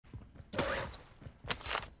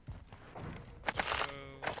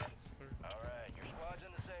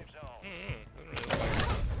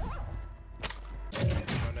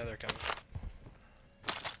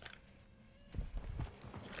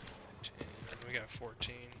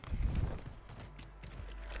14.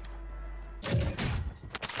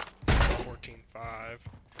 14.5.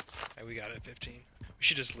 And we got it at 15. We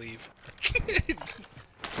should just leave.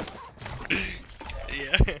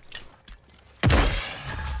 Yeah.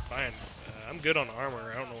 Fine. I'm good on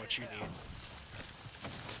armor. I don't know what you need.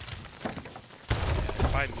 Yeah,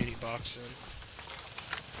 buy mini box in.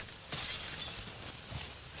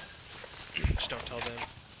 Just don't tell them.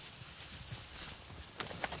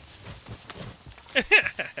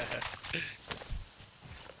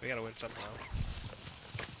 We gotta win somehow.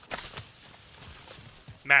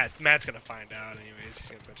 Matt's gonna find out anyways. He's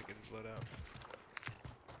gonna get his load out.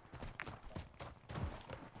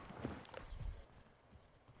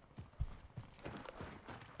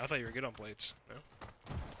 I thought you were good on plates. No?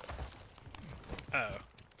 Uh oh.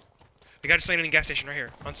 The guy just landed in the gas station right here.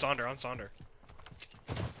 On Sonder, on Sonder.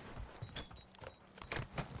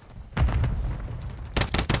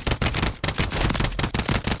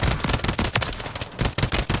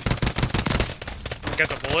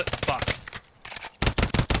 Gets a bullet? Fuck.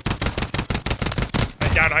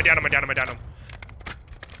 I downed him.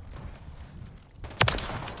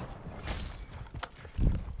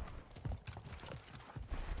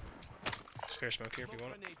 Spare smoke here if you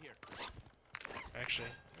want it. Actually,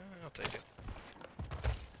 I'll take it.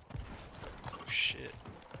 Oh shit.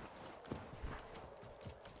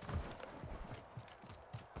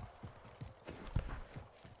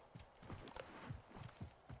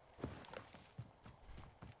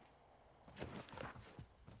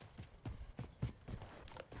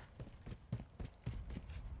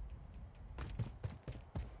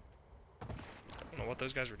 I don't know what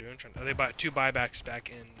those guys were doing. Oh, they bought 2 buybacks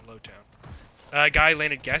back in Lowtown. Guy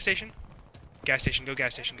landed gas station. Gas station. Go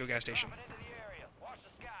gas station. Go gas station.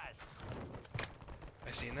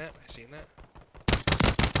 I seen that.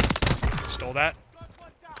 Stole that.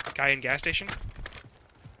 Guy in gas station.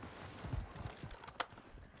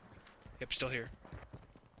 Yep, still here.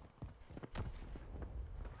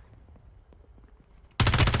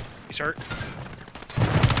 He's hurt.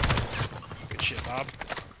 Good shit, Bob.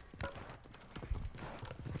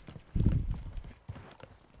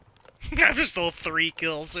 I've just stole 3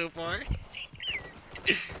 kills so far.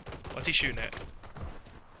 What's he shooting at?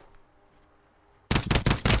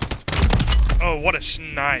 Oh, what a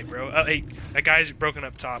snipe, bro. Hey, that guy's broken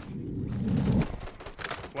up top.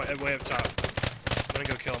 Way up top. I'm gonna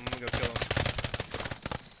go kill him.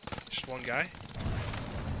 Just one guy?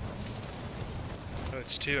 Oh,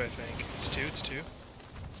 it's 2, I think. It's 2.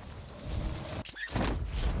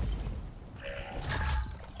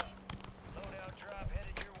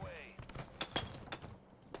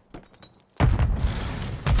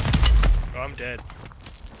 Oh, I'm dead.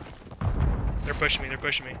 They're pushing me.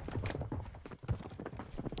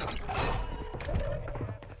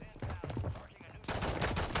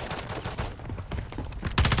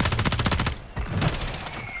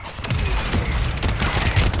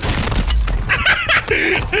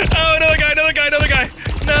 Oh, another guy!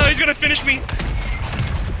 No, he's gonna finish me!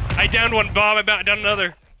 I downed one, Bob, I downed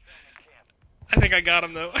another. I think I got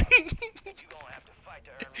him, though.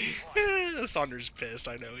 Saunders pissed,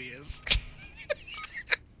 I know he is.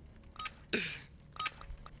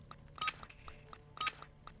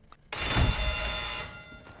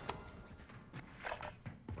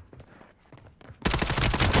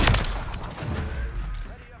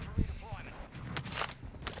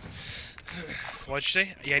 What'd you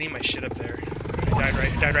say? Yeah, I need my shit up there. I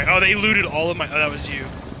died right. Oh, they looted all of my... Oh, that was you.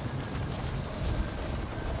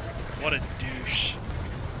 What a douche.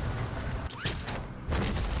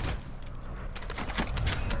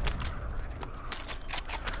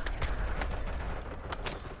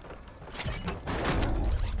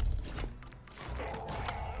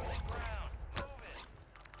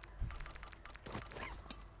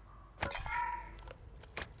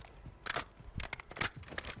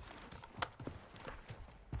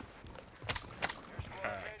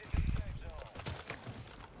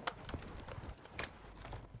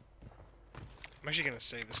 I'm actually gonna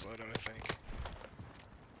save this loadout, I think.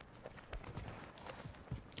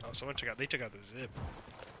 Oh, someone they took out the zip.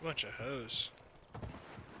 A bunch of hoes.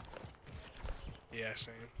 Yeah,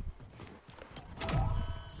 same.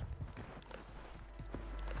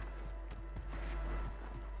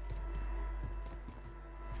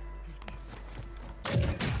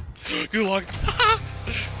 You log.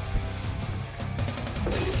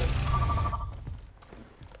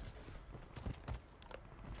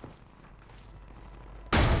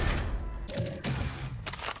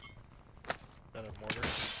 Another mortar.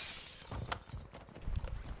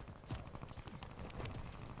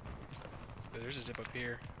 Oh, there's a zip up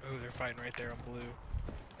here. Oh, they're fighting right there on blue.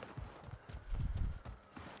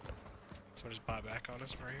 Someone just bought back on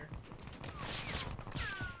us from right here.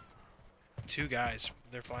 2 guys.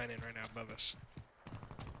 They're flying in right now above us.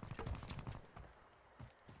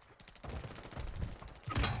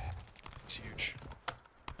 It's huge.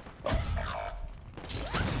 Oh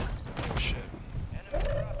shit. Enemy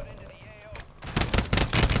dropping into the AO.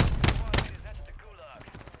 Squad leaders entered the gulag.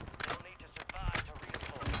 They'll need to survive to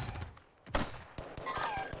redeploy.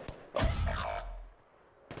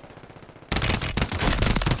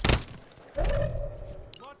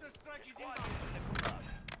 Mortar strike is Squad inbound. leaders in the gulag.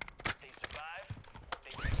 They survive, they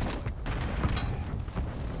redeploy.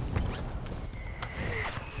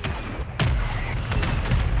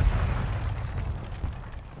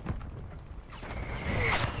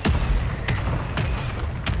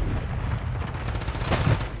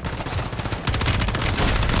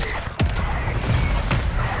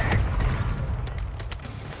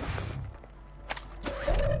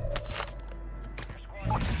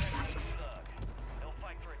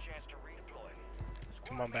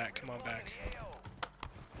 Come on back, come on back.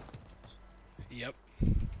 Yep.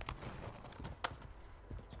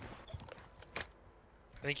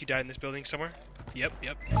 I think you died in this building somewhere. Yep,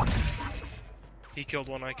 yep. He killed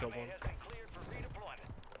one, I killed one.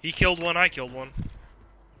 He killed one, I killed one.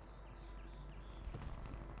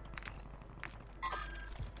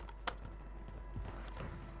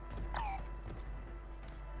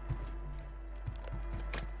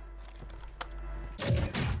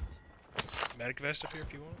 Medic vest up here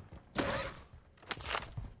if you want.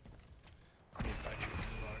 I need to find you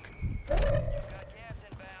a gulag.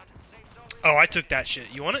 Oh, I took that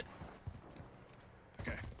shit. You want it?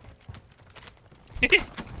 Okay.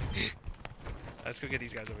 Let's go get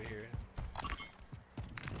these guys over here.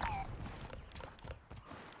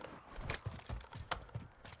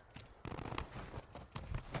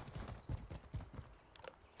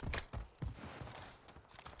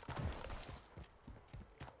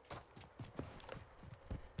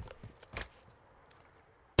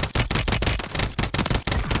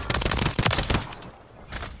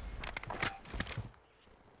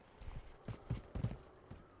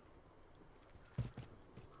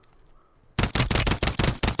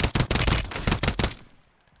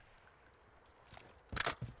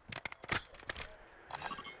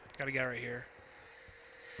 Got a guy right here.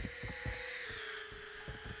 I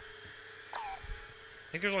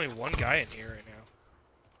think there's only one guy in here right now.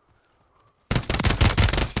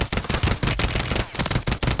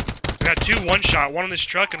 I got 2 one-shot, one on this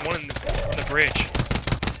truck and one on the bridge.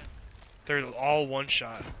 They're all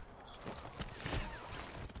one-shot.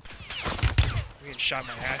 I'm getting shot in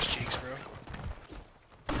my ass cheeks,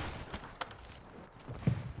 bro.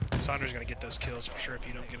 Saunders gonna get those kills for sure if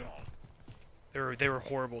you don't get them. They were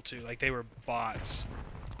horrible too, like they were bots.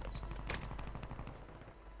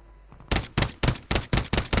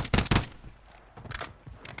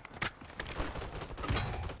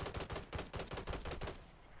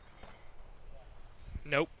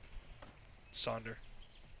 Nope. Sonder.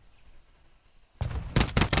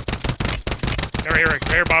 Right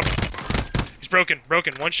here, Bob. He's broken,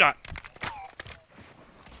 one shot.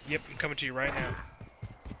 Yep, I'm coming to you right now.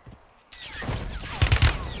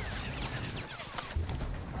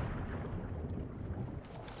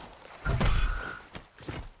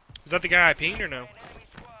 Is that the guy I pinged or no?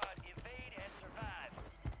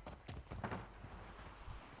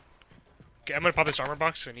 Okay, I'm gonna pop this armor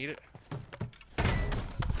box, I need it.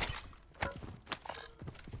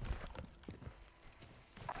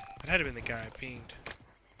 That had to have been the guy I pinged.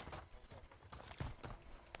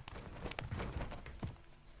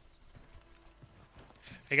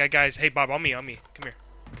 Hey guys, hey Bob, on me, come here.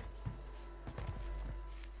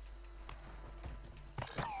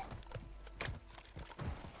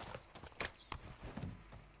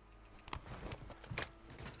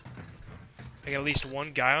 I got at least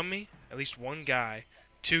one guy on me. At least one guy.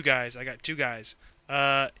 2 guys. I got 2 guys.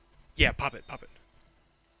 Yeah, pop it. Got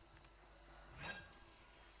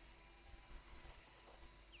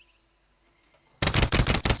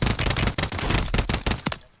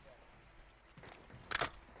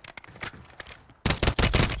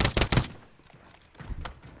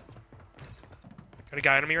a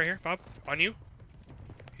guy on me right here, Bob. On you.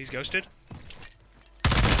 He's ghosted.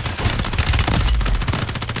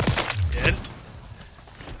 Dead.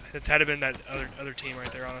 It had to have been that other team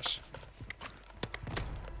right there on us.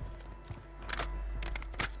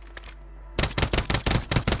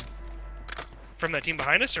 From that team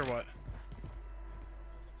behind us, or what?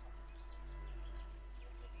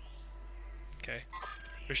 Okay.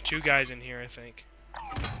 There's 2 guys in here, I think.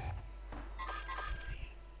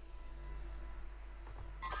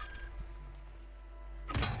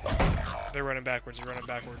 They're running backwards.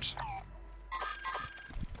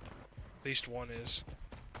 At least one is.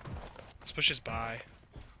 Let's push this by.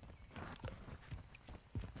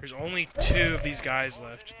 There's only 2 of these guys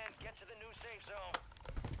left. Get to the new safe zone.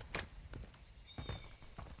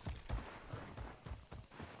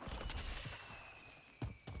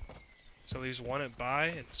 So leaves 1 at buy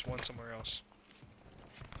and it's 1 somewhere else.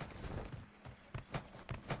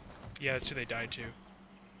 Yeah, that's who they died to.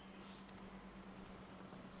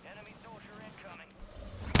 Enemy soldier incoming.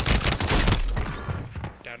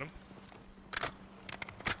 Down him.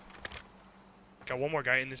 Got 1 more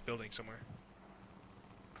guy in this building somewhere.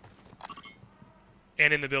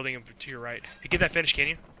 And in the building to your right. Hey, get that finished, can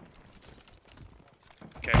you?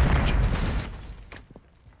 Okay, gotcha.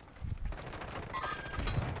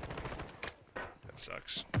 That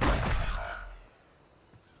sucks. Be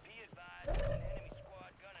advised, an enemy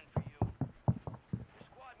squad gunning for you. Your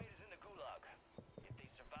squad mate is in the gulag. If they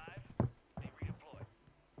survive, they redeploy.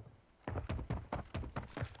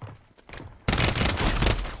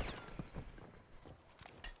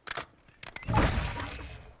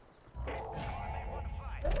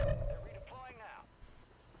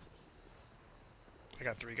 I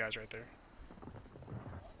got 3 guys right there.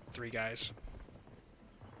 3 guys.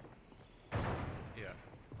 Yeah.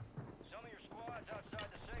 Some of your squads outside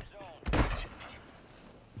the safe zone.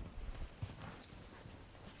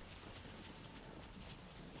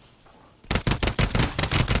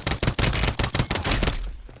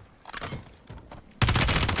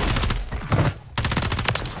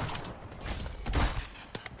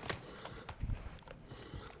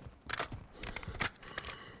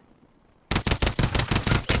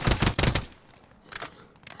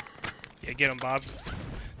 Yeah, get him, Bob.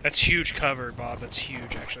 That's huge cover, Bob. That's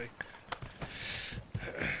huge, actually.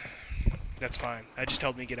 That's fine. That just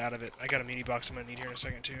helped me get out of it. I got a mini box I'm gonna need here in a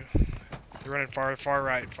second, too. They're running far right, far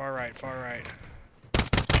right, far right.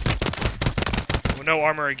 Well, no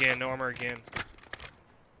armor again, no armor again.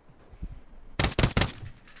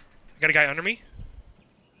 I got a guy under me.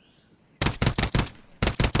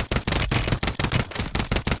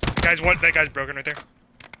 That guy's broken right there.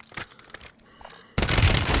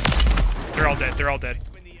 They're all dead. They're all dead.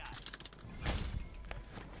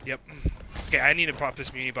 Yep. Okay, I need to pop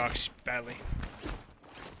this muni box badly.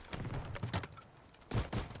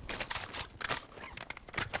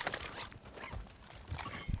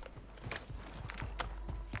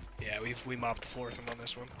 Yeah, we mopped the floor with him on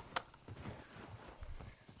this one.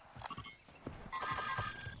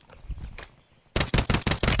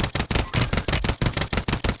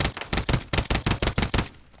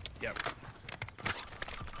 Yep.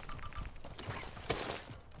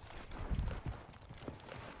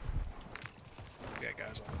 We got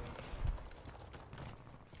guys on.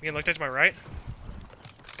 Again, look to my right.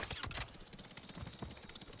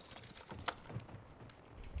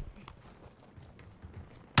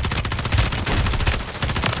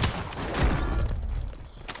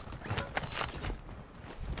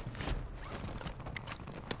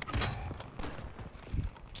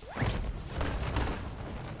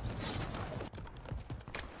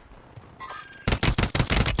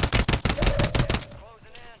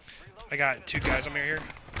 I got 2 guys on me here.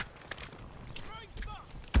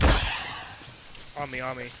 On me.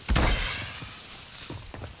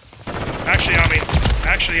 Actually on me.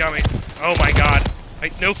 Actually on me. Oh my god.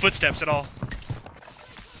 No footsteps at all.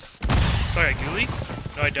 Sorry, I ghoulie?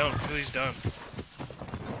 No, I don't. Ghoulies done.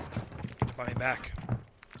 Buy me back.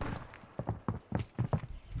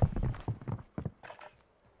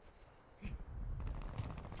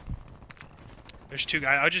 There's 2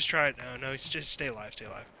 guys. I'll just try it. No, just stay alive. Stay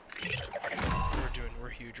alive. We're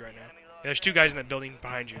huge right now. Yeah, there's 2 guys in that building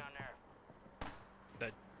behind you.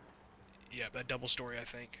 That double story, I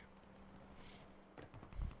think.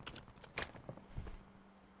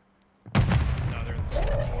 No, they're in the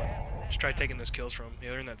single floor. Just try taking those kills from them. Yeah,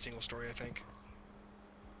 they're in that single story, I think.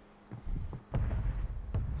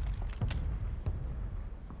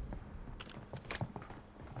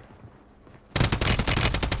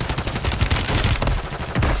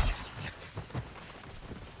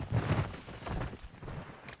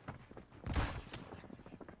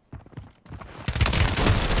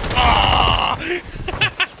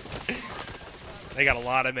 They got a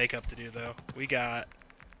lot of makeup to do, though. We got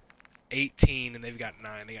 18, and they've got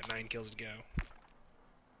 9. They got 9 kills to go.